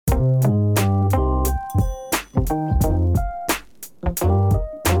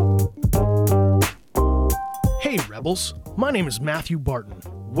Rebels. My name is Matthew Barton.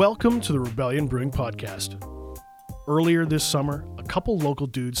 Welcome to the Rebellion Brewing Podcast. Earlier this summer, a couple local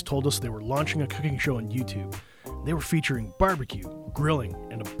dudes told us they were launching a cooking show on YouTube. They were featuring barbecue, grilling,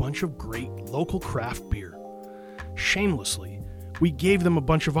 and a bunch of great local craft beer. Shamelessly, we gave them a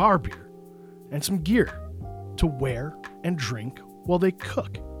bunch of our beer and some gear to wear and drink while they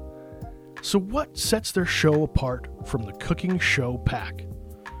cook. So what sets their show apart from the cooking show pack?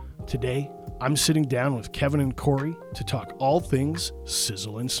 Today, I'm sitting down with Kevin and Corey to talk all things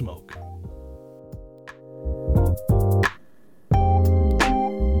sizzle and smoke.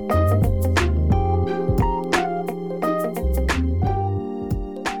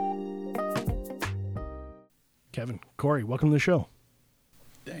 Kevin, Corey, welcome to the show.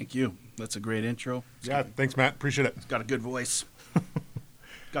 Thank you. That's a great intro. Yeah, thanks, Matt. Appreciate it. It's got a good voice.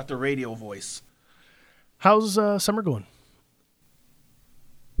 Got the radio voice. How's summer going?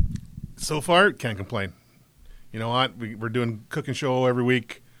 So far, can't complain. You know what? We're doing cooking show every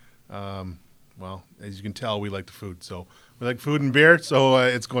week. Well, as you can tell, we like the food. So we like food and beer, so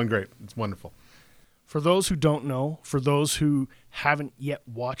it's going great. It's wonderful. For those who don't know, for those who haven't yet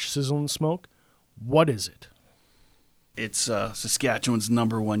watched Sizzle and Smoke, what is it? It's Saskatchewan's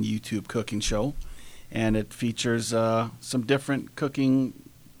 #1 YouTube cooking show, and it features some different cooking,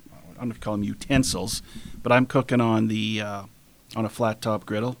 I don't know if you call them utensils, but I'm cooking on a flat top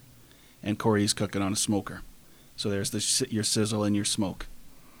griddle, and Corey's cooking on a smoker. So there's your sizzle and your smoke.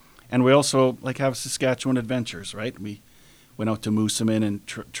 And we also have Saskatchewan adventures, right? We went out to Moosomin and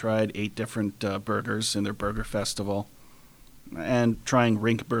tried 8 different burgers in their burger festival, and trying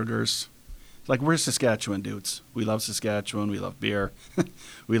rink burgers. We're Saskatchewan dudes. We love Saskatchewan. We love beer.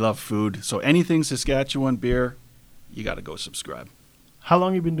 We love food. So anything Saskatchewan beer, you got to go subscribe. How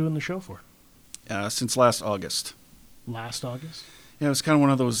long have you been doing the show for? Since last August. Last August? Yeah, it was kind of one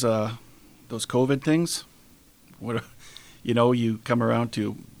of those COVID things. You come around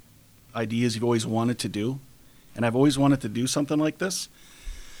to ideas you've always wanted to do. And I've always wanted to do something like this.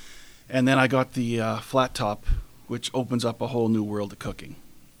 And then I got the flat top, which opens up a whole new world of cooking.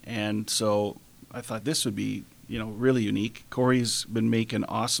 And so I thought this would be, really unique. Corey's been making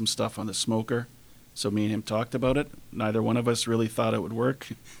awesome stuff on the smoker. So me and him talked about it. Neither one of us really thought it would work.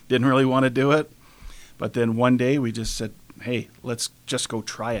 Didn't really want to do it. But then one day we just said, hey, let's just go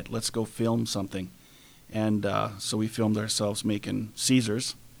try it. Let's go film something. And so we filmed ourselves making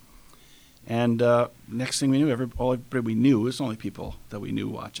Caesars. And next thing we knew, everybody we knew, it was only people that we knew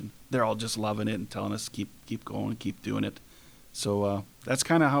watching. They're all just loving it and telling us keep going, keep doing it. So that's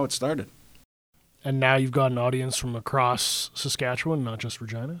kind of how it started. And now you've got an audience from across Saskatchewan, not just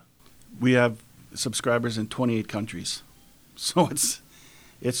Regina? We have subscribers in 28 countries. So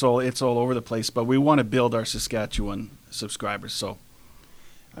it's all over the place, but we want to build our Saskatchewan subscribers. So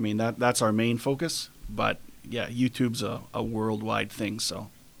I mean that's our main focus, but yeah, YouTube's a worldwide thing, so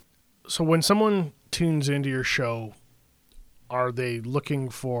when someone tunes into your show, are they looking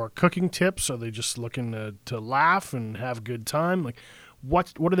for cooking tips? Are they just looking to laugh and have a good time?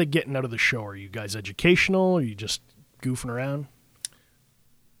 What are they getting out of the show? Are you guys educational? Are you just goofing around?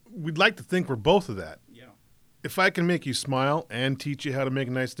 We'd like to think we're both of that. Yeah. If I can make you smile and teach you how to make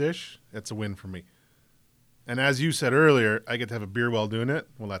a nice dish, that's a win for me. And as you said earlier, I get to have a beer while doing it.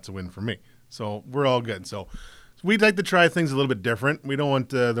 Well, that's a win for me. So we're all good. So we'd like to try things a little bit different. We don't want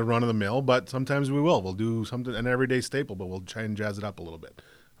the run-of-the-mill, but sometimes we will. We'll do something, an everyday staple, but we'll try and jazz it up a little bit.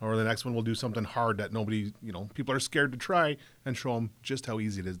 Or the next one, we'll do something hard that nobody, people are scared to try, and show them just how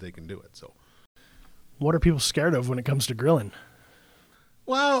easy it is they can do it. So, what are people scared of when it comes to grilling?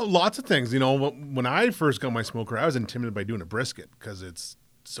 Well, lots of things. When I first got my smoker, I was intimidated by doing a brisket because it's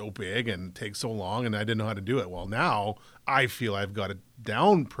so big and takes so long, and I didn't know how to do it. Well, now I feel I've got it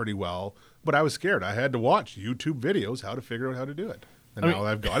down pretty well, but I was scared. I had to watch YouTube videos how to figure out how to do it. And now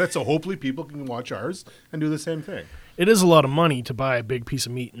I've got it, so hopefully people can watch ours and do the same thing. It is a lot of money to buy a big piece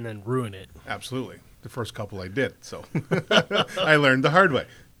of meat and then ruin it. Absolutely. The first couple I did, so I learned the hard way.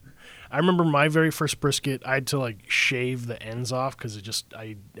 I remember my very first brisket, I had to shave the ends off because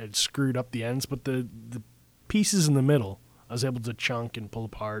I had screwed up the ends, but the pieces in the middle, I was able to chunk and pull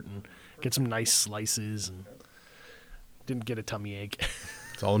apart and get some nice slices and didn't get a tummy ache.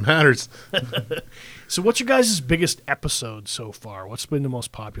 That's all that matters. So what's your guys' biggest episode so far? What's been the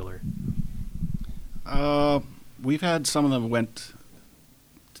most popular? We've had some of them went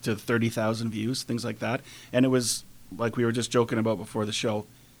to 30,000 views, things like that. And it was, like we were just joking about before the show,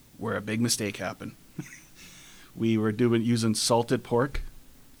 where a big mistake happened. We were using salted pork.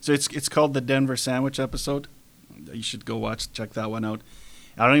 So it's called the Denver Sandwich episode. You should go check that one out.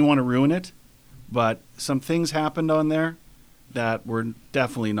 I don't even want to ruin it, but some things happened on there that were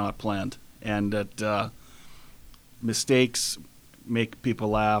definitely not planned. And that mistakes make people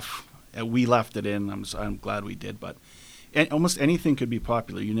laugh. And we left it in. I'm glad we did. But almost anything could be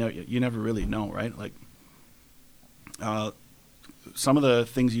popular. You never really know, right? Like some of the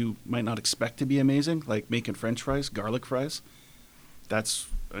things you might not expect to be amazing, like making French fries, garlic fries.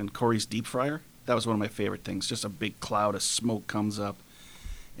 And Corey's deep fryer. That was one of my favorite things. Just a big cloud of smoke comes up,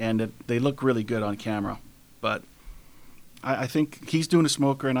 and they look really good on camera. But I think he's doing a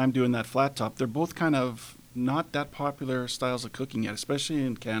smoker and I'm doing that flat top. They're both kind of not that popular styles of cooking yet, especially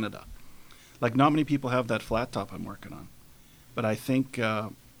in Canada. Like, not many people have that flat top I'm working on. But I think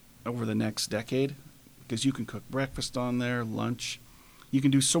over the next decade, because you can cook breakfast on there, lunch, you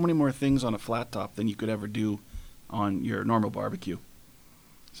can do so many more things on a flat top than you could ever do on your normal barbecue.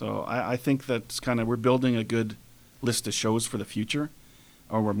 So I think that's kind of, we're building a good list of shows for the future,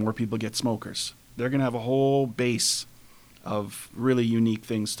 or where more people get smokers. They're going to have a whole base of really unique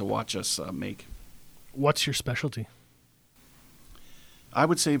things to watch us make. What's your specialty? I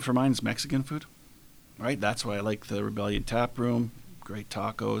would say for mine is Mexican food, right? That's why I like the Rebellion Tap Room, great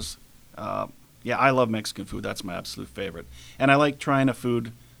tacos. Yeah, I love Mexican food. That's my absolute favorite. And I like trying a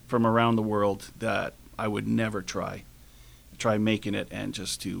food from around the world that I would never try making it, and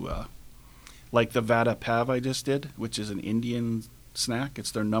just to, like the Vada Pav I just did, which is an Indian snack. It's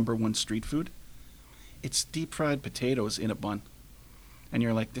their #1 street food. It's deep fried potatoes in a bun. And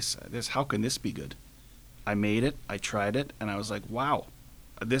you're like, this, how can this be good? I made it, I tried it, and I was like, wow,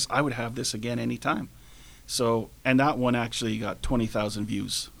 I would have this again anytime. So, and that one actually got 20,000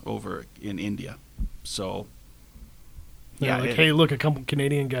 views over in India. So, yeah. Like, hey, look, a couple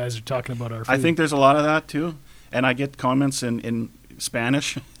Canadian guys are talking about our food. I think there's a lot of that too. And I get comments in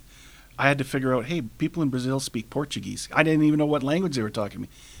Spanish. I had to figure out, hey, people in Brazil speak Portuguese. I didn't even know what language they were talking to me.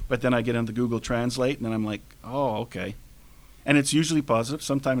 But then I get into Google Translate, and then I'm like, oh, okay. And it's usually positive.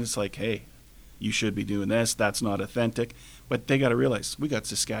 Sometimes it's like, hey, you should be doing this. That's not authentic. But they got to realize we got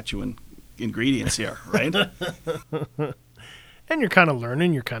Saskatchewan ingredients here, right? And you're kind of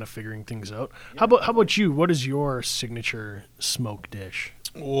learning. You're kind of figuring things out. How about you? What is your signature smoke dish?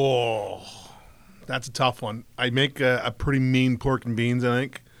 Oh, that's a tough one. I make a pretty mean pork and beans, I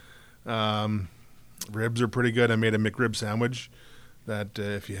think. Ribs are pretty good. I made a McRib sandwich that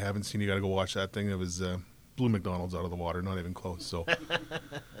if you haven't seen, you got to go watch that thing. It was blew McDonald's out of the water, not even close. So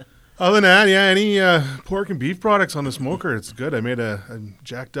other than that, yeah, any pork and beef products on the smoker, it's good. I made a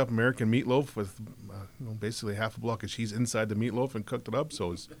jacked up American meatloaf with basically half a block of cheese inside the meatloaf and cooked it up.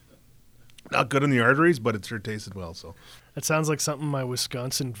 So it's not good on the arteries, but it sure tasted well. So that sounds like something my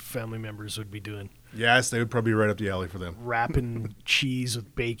Wisconsin family members would be doing. Yes, they would probably be right up the alley for them. Wrapping cheese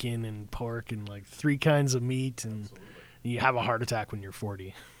with bacon and pork and like 3 kinds of meat, and you have a heart attack when you're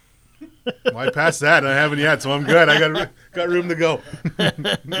 40. Well, I passed that. I haven't yet, so I'm good. I got room to go.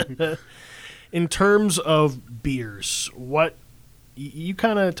 In terms of beers, what you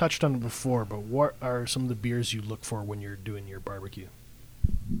kind of touched on it before, but what are some of the beers you look for when you're doing your barbecue?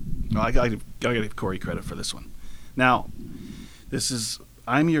 I gotta give Corey credit for this one. Now,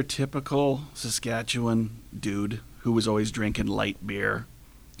 I'm your typical Saskatchewan dude who was always drinking light beer.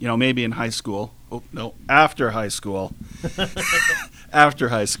 Maybe in high school. Oh, no, after high school. After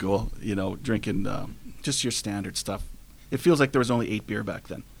high school, drinking just your standard stuff. It feels like there was only 8 beer back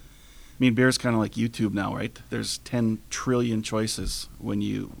then. I mean, beer's kind of like YouTube now, right? There's 10 trillion choices when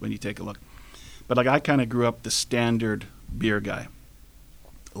you take a look. But like, I kind of grew up the standard beer guy,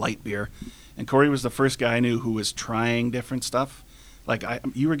 light beer. And Corey was the first guy I knew who was trying different stuff. Like,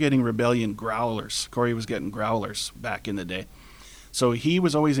 you were getting Rebellion growlers. Corey was getting growlers back in the day. So he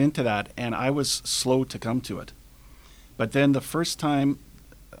was always into that, and I was slow to come to it. But then the first time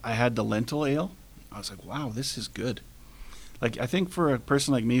I had the lentil ale, I was like, wow, this is good. Like, I think for a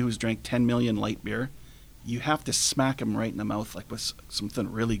person like me who's drank 10 million light beer, you have to smack him right in the mouth, like with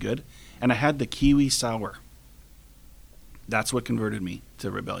something really good. And I had the kiwi sour. That's what converted me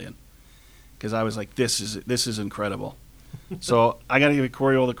to Rebellion. Because I was like, this is incredible. So I got to give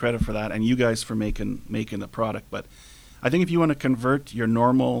Corey all the credit for that, and you guys for making the product. But I think if you want to convert your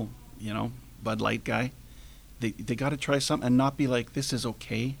normal, Bud Light guy, they got to try something and not be like, this is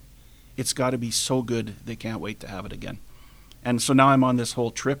okay. It's got to be so good they can't wait to have it again. And so now I'm on this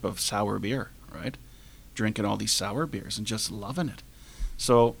whole trip of sour beer, right? Drinking all these sour beers and just loving it.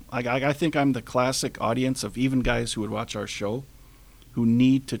 So I think I'm the classic audience of even guys who would watch our show who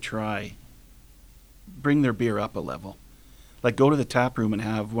need to bring their beer up a level. Like, go to the tap room and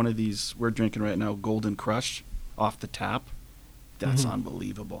have one of these, we're drinking right now, Golden Crush off the tap. That's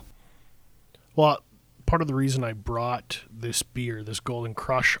unbelievable. Well, part of the reason I brought this beer, this Golden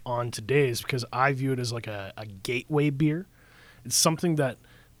Crush, on today is because I view it as like a gateway beer. It's something that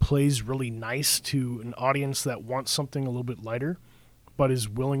plays really nice to an audience that wants something a little bit lighter, but is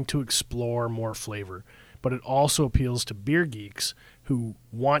willing to explore more flavor. But it also appeals to beer geeks who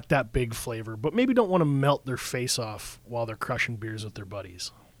want that big flavor, but maybe don't want to melt their face off while they're crushing beers with their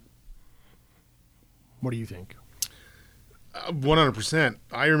buddies. What do you think? 100%.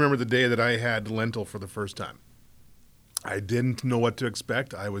 I remember the day that I had lentil for the first time. I didn't know what to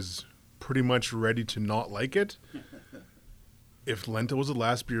expect. I was pretty much ready to not like it. If lentil was the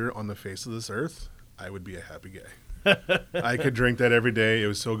last beer on the face of this earth, I would be a happy guy. I could drink that every day. It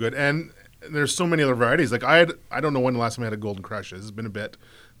was so good. And there's so many other varieties. Like I don't know when the last time I had a Golden Crush is. It's been a bit.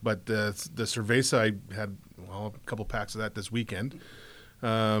 But the Cerveza, I had a couple packs of that this weekend.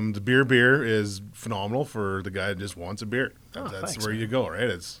 The beer is phenomenal for the guy that just wants a beer. That's thanks, where man. you go, right?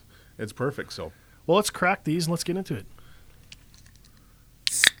 It's perfect. So, Well, let's crack these and let's get into it.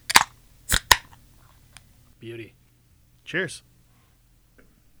 Beauty. Cheers.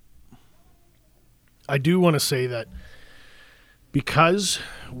 I do want to say that because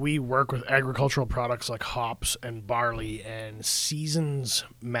we work with agricultural products like hops and barley, and seasons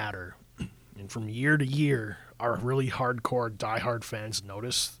matter, and from year to year, our really hardcore, diehard fans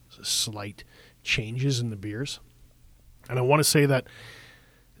notice slight changes in the beers. And I want to say that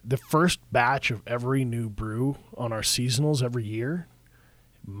the first batch of every new brew on our seasonals every year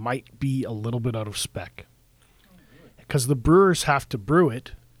might be a little bit out of spec. Because the brewers have to brew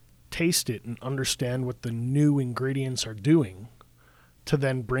it, taste it, and understand what the new ingredients are doing to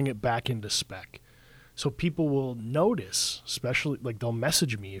then bring it back into spec. So people will notice, especially like they'll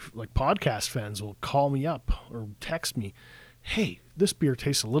message me, like podcast fans will call me up or text me, hey, this beer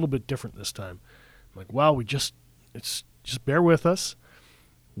tastes a little bit different this time. I'm like, well, just bear with us.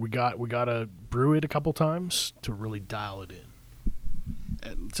 We got to brew it a couple times to really dial it in.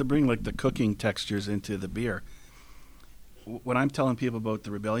 And to bring like the cooking textures into the beer. When I'm telling people about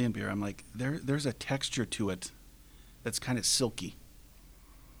the Rebellion beer, I'm like, there's a texture to it that's kind of silky.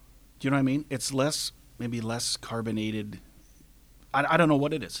 Do you know what I mean? It's maybe less carbonated. I don't know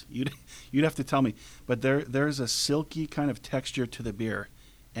what it is. You'd have to tell me. But there's a silky kind of texture to the beer,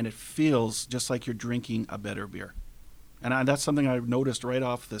 and it feels just like you're drinking a better beer. And that's something I noticed right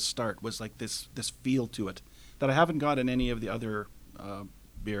off the start, was like this feel to it that I haven't got in any of the other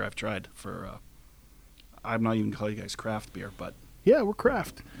beer I've tried for. I'm not even calling you guys craft beer, but Yeah, we're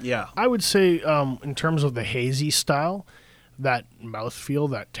craft. yeah, I would say in terms of the hazy style, that mouthfeel,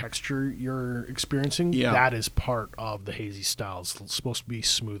 that texture you're experiencing, Yeah. that is part of the hazy style. It's supposed to be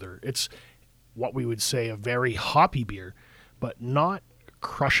smoother. It's what we would say a very hoppy beer, but not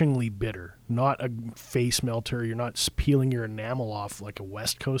crushingly bitter, not a face melter. You're not peeling your enamel off like a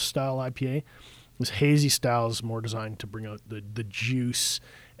West Coast style IPA. This hazy style is more designed to bring out the juice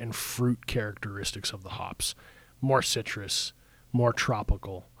and fruit characteristics of the hops. More citrus, more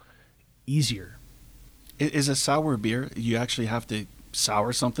tropical, easier. is a sour beer. You actually have to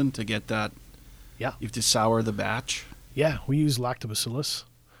sour something to get that. Yeah. You have to sour the batch. Yeah, we use lactobacillus.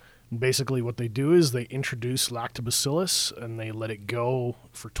 And basically what they do is they introduce lactobacillus and they let it go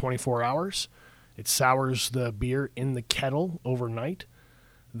for 24 hours. It sours the beer in the kettle overnight.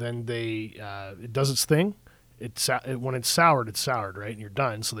 Then it does its thing. When it's soured, right? And you're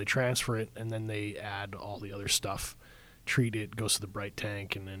done. So they transfer it and then they add all the other stuff. Treat it, goes to the bright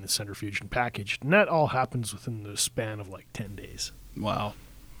tank, and then it's centrifuged and packaged. And that all happens within the span of like 10 days. Wow.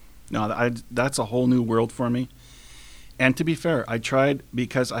 No, that's a whole new world for me. And to be fair, I tried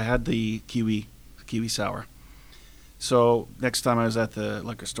because I had the kiwi sour. So next time I was at the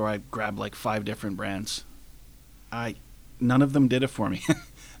liquor store, I grabbed like 5 different brands. None of them did it for me.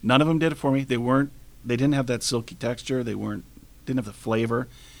 None of them did it for me. They didn't have that silky texture. Didn't have the flavor.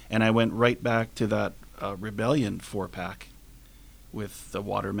 And I went right back to that Rebellion 4-pack with the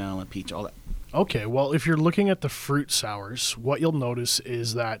watermelon, peach, all that. Okay, well, if you're looking at the fruit sours, what you'll notice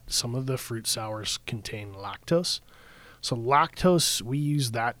is that some of the fruit sours contain lactose. So lactose, we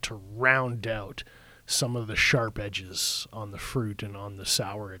use that to round out some of the sharp edges on the fruit and on the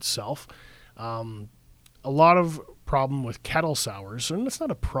sour itself. A lot of problem with kettle sours, and it's not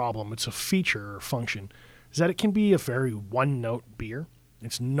a problem, it's a feature or function, is that it can be a very one-note beer.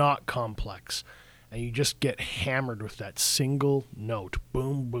 It's not complex. And you just get hammered with that single note,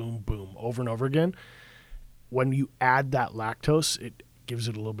 boom, boom, boom, over and over again. When you add that lactose, it gives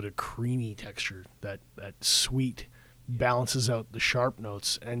it a little bit of creamy texture. That sweet balances out the sharp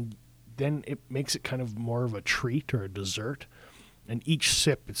notes, and then it makes it kind of more of a treat or a dessert. And each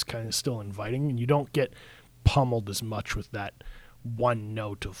sip, it's kind of still inviting, and you don't get pummeled as much with that one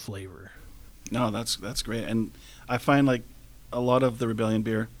note of flavor. No, that's great. And I find like a lot of the Rebellion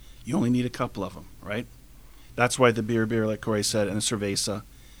beer, you only need a couple of them, right? That's why the beer, like Corey said, and a Cerveza,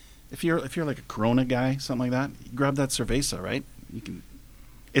 if you're like a Corona guy, something like that, you grab that Cerveza, right? You can.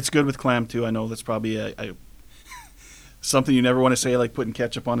 It's good with clam too. I know that's probably a something you never want to say, like putting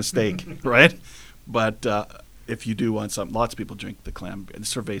ketchup on a steak, right? But if you do want something, lots of people drink the clam. The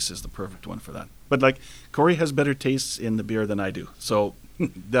Cerveza is the perfect one for that. But like Corey has better tastes in the beer than I do, so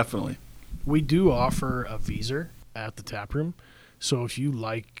definitely. We do offer a Vieser at the tap room, so if you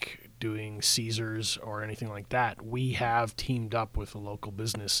like doing Caesars or anything like that, we have teamed up with a local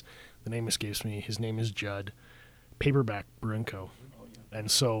business. The name escapes me. His name is Judd. Paperback Brewing Co. And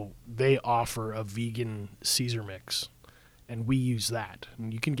so they offer a vegan Caesar mix, and we use that.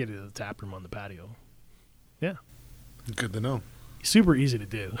 And you can get it at the tap room on the patio. Yeah. Good to know. Super easy to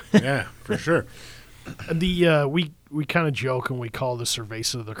do. Yeah, for sure. And we kind of joke and we call the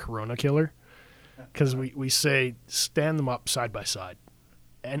Cerveza the Corona killer, because we say stand them up side by side.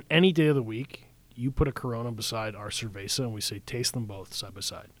 And any day of the week, you put a Corona beside our Cerveza, and we say taste them both side by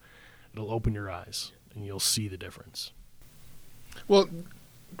side. It'll open your eyes, and you'll see the difference. Well,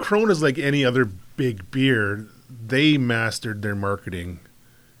 Corona's like any other big beer. They mastered their marketing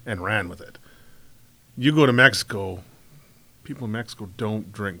and ran with it. You go to Mexico, people in Mexico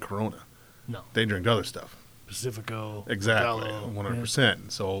don't drink Corona. No. They drink other stuff. Pacifico. Exactly, Modelo, 100%. Yeah.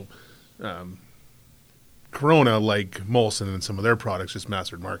 So Corona, like Molson and some of their products, just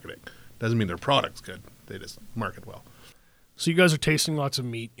mastered marketing. Doesn't mean their product's good. They just market well. So you guys are tasting lots of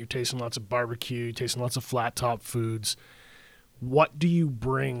meat. You're tasting lots of barbecue. You're tasting lots of flat top foods. What do you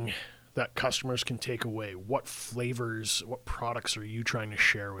bring that customers can take away? What flavors, what products are you trying to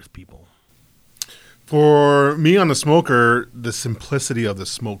share with people? For me on the smoker, the simplicity of the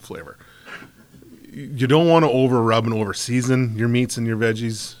smoke flavor. You don't want to over rub and over season your meats and your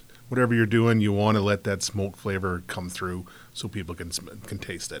veggies. Whatever you're doing, you want to let that smoke flavor come through so people can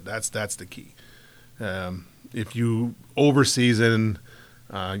taste it. That's the key. If you over season,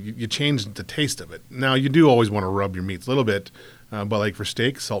 you change the taste of it. Now you do always want to rub your meats a little bit, but like for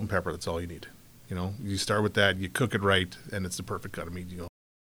steak, salt and pepper, that's all you need. You know, you start with that, you cook it right, and it's the perfect cut of meat.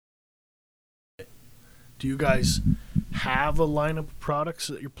 Do you guys have a lineup of products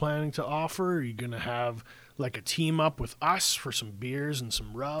that you're planning to offer? Are you going to have like a team up with us for some beers and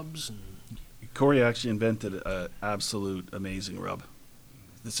some rubs? And Corey actually invented an absolute amazing rub,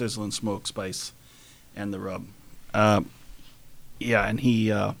 the Sizzling Smoke Spice and the rub. Yeah, and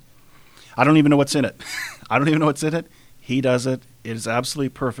he, I don't even know what's in it. I don't even know what's in it. He does it. It is absolutely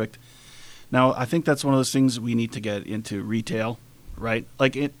perfect. Now, I think that's one of those things we need to get into retail, right?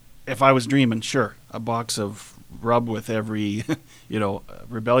 Like if I was dreaming, sure, a box of rub with every,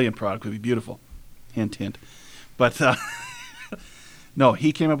 Rebellion product would be beautiful. Hint, hint. But no,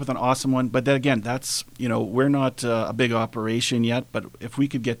 he came up with an awesome one. But then again, that's, we're not a big operation yet. But if we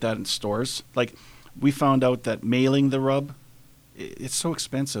could get that in stores, like we found out that mailing the rub, it's so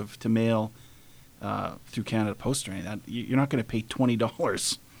expensive to mail through Canada Post or anything. You're not going to pay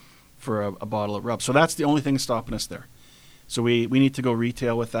 $20 for a bottle of rub. So that's the only thing stopping us there. So we need to go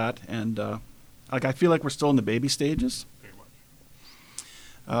retail with that. And I feel like we're still in the baby stages.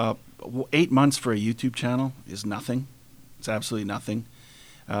 8 months for a YouTube channel is nothing. It's absolutely nothing.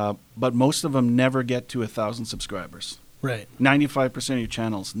 But most of them never get to 1,000 subscribers. right. 95% of your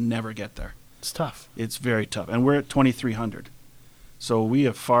channels never get there. It's tough. It's very tough. And we're at 2,300. So we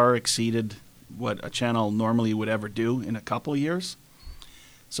have far exceeded what a channel normally would ever do in a couple of years.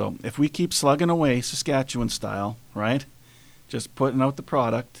 So if we keep slugging away Saskatchewan style, right, just putting out the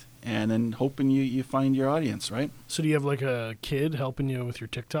product and then hoping you find your audience, right? So do you have like a kid helping you with your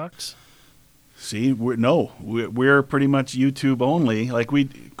TikToks? See, we're pretty much YouTube only. Like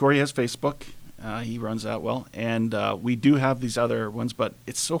Corey has Facebook. He runs that well. And we do have these other ones, but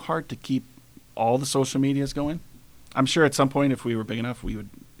it's so hard to keep all the social medias going. I'm sure at some point if we were big enough, we would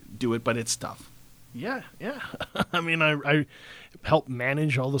do it, but it's tough. Yeah. I mean, I help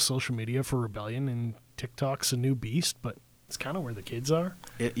manage all the social media for Rebellion, and TikTok's a new beast, but it's kind of where the kids are.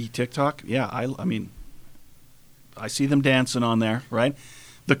 TikTok, yeah. I mean, I see them dancing on there, right?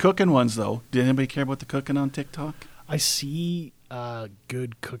 The cooking ones, though. Did anybody care about the cooking on TikTok? I see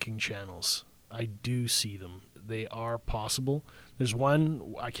good cooking channels. I do see them. They are possible. There's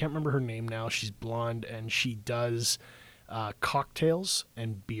one, I can't remember her name now. She's blonde, and she does cocktails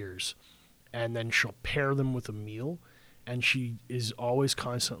and beers. And then she'll pair them with a meal. And she is always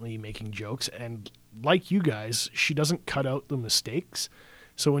constantly making jokes. And like you guys, she doesn't cut out the mistakes.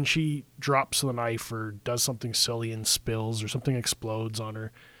 So when she drops the knife or does something silly and spills or something explodes on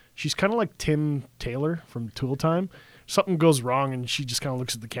her, she's kind of like Tim Taylor from Tool Time. Something goes wrong and she just kind of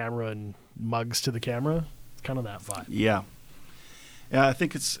looks at the camera and mugs to the camera. It's kind of that vibe. Yeah, I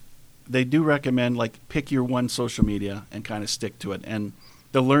think they do recommend, like, pick your one social media and kind of stick to it. And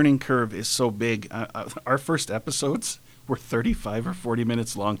the learning curve is so big. Our first episodes were 35 or 40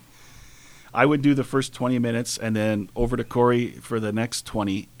 minutes long. I would do the first 20 minutes and then over to Corey for the next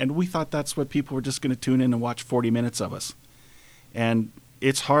 20. And we thought that's what people were just going to tune in and watch 40 minutes of us. And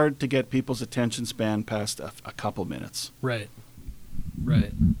it's hard to get people's attention span past a couple minutes. Right.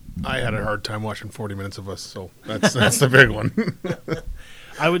 I had a hard time watching 40 minutes of us, so that's the big one.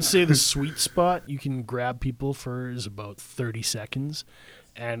 I would say the sweet spot you can grab people for is about 30 seconds.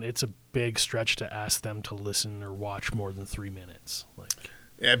 And it's a big stretch to ask them to listen or watch more than 3 minutes.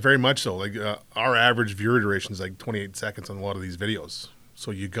 Yeah, very much so. Our average viewer duration is 28 seconds on a lot of these videos.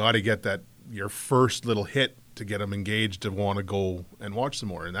 So you got to get your first little hit to get them engaged to want to go and watch some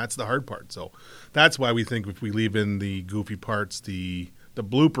more. And that's the hard part. So that's why we think if we leave in the goofy parts, the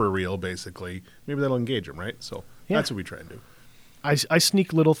blooper reel, basically, maybe that'll engage them, right? So that's what we try and do. I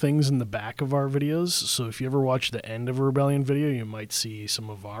sneak little things in the back of our videos, so if you ever watch the end of a Rebellion video, you might see some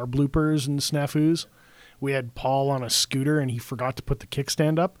of our bloopers and snafus. We had Paul on a scooter, and he forgot to put the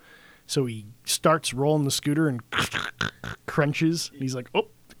kickstand up, so he starts rolling the scooter and crunches. He's like, oh,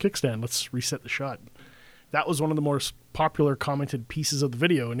 the kickstand, let's reset the shot. That was one of the most popular commented pieces of the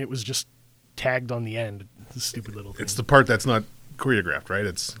video, and it was just tagged on the end. It's a stupid little thing. It's the part that's not choreographed, right?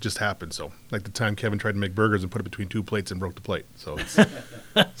 It's just happened. So like the time Kevin tried to make burgers and put it between two plates and broke the plate. So it's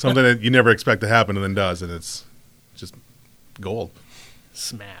something that you never expect to happen and then does, and it's just gold.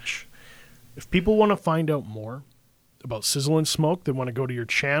 Smash. If people want to find out more about Sizzle and Smoke, they want to go to your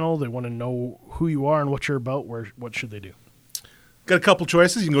channel, they want to know who you are and what you're about, what should they do? Got a couple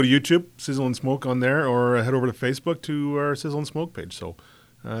choices. You can go to YouTube, Sizzle and Smoke on there, or head over to Facebook to our Sizzle and Smoke page. So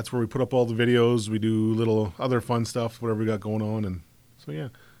that's where we put up all the videos. We do little other fun stuff, whatever we got going on. And so, yeah,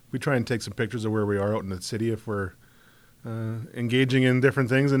 we try and take some pictures of where we are out in the city if we're engaging in different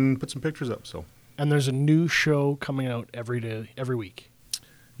things and put some pictures up. So. And there's a new show coming out every week.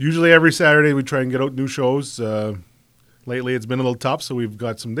 Usually every Saturday we try and get out new shows. Lately it's been a little tough, so we've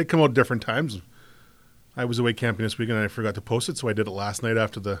got they come out different times. I was away camping this weekend and I forgot to post it, so I did it last night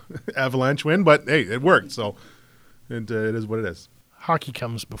after the Avalanche win. But, hey, it worked, so it is what it is. Hockey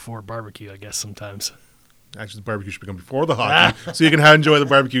comes before barbecue, I guess, sometimes. Actually, the barbecue should come before the hockey, so you can enjoy the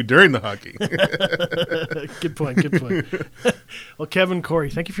barbecue during the hockey. Good point. Well, Kevin, Corey,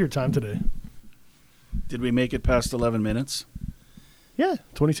 thank you for your time today. Did we make it past 11 minutes? Yeah,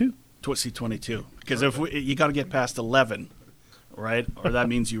 22. 22. Because you got to get past 11, right? Or that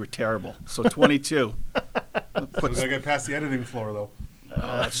means you were terrible. So 22. We got to get past the editing floor, though.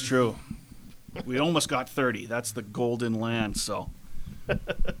 That's true. We almost got 30. That's the golden land, so...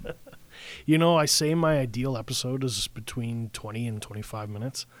 You know, I say my ideal episode is between 20 and 25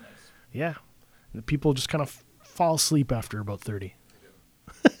 minutes. Nice. Yeah. The people just kind of fall asleep after about 30.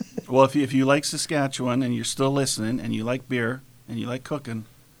 Well, if you like Saskatchewan and you're still listening and you like beer and you like cooking,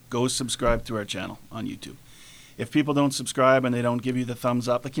 go subscribe to our channel on YouTube. If people don't subscribe and they don't give you the thumbs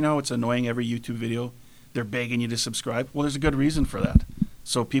up, it's annoying every YouTube video. They're begging you to subscribe. Well, there's a good reason for that.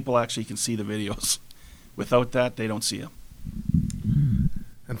 So people actually can see the videos. Without that, they don't see them.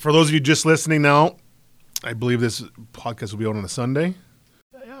 And for those of you just listening now, I believe this podcast will be out on a Sunday.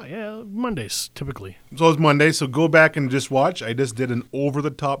 Yeah, Mondays, typically. So it's Monday, so go back and just watch. I just did an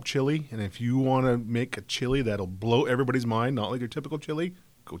over-the-top chili, and if you want to make a chili that'll blow everybody's mind, not like your typical chili,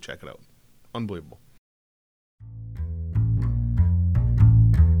 go check it out. Unbelievable.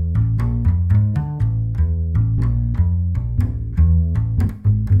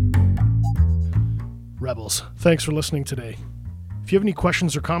 Rebels, thanks for listening today. If you have any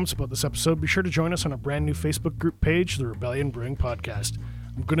questions or comments about this episode, be sure to join us on our brand new Facebook group page, The Rebellion Brewing Podcast.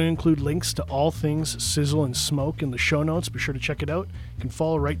 I'm going to include links to all things Sizzle and Smoke in the show notes. Be sure to check it out. You can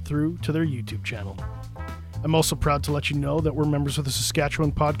follow right through to their YouTube channel. I'm also proud to let you know that we're members of the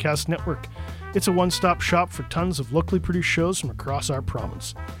Saskatchewan Podcast Network. It's a one-stop shop for tons of locally produced shows from across our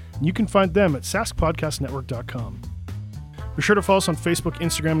province. And you can find them at saskpodcastnetwork.com. Be sure to follow us on Facebook,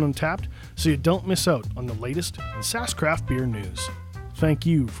 Instagram, and Untappd so you don't miss out on the latest in Sask craft beer news. Thank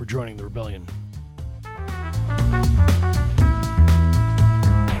you for joining the Rebellion.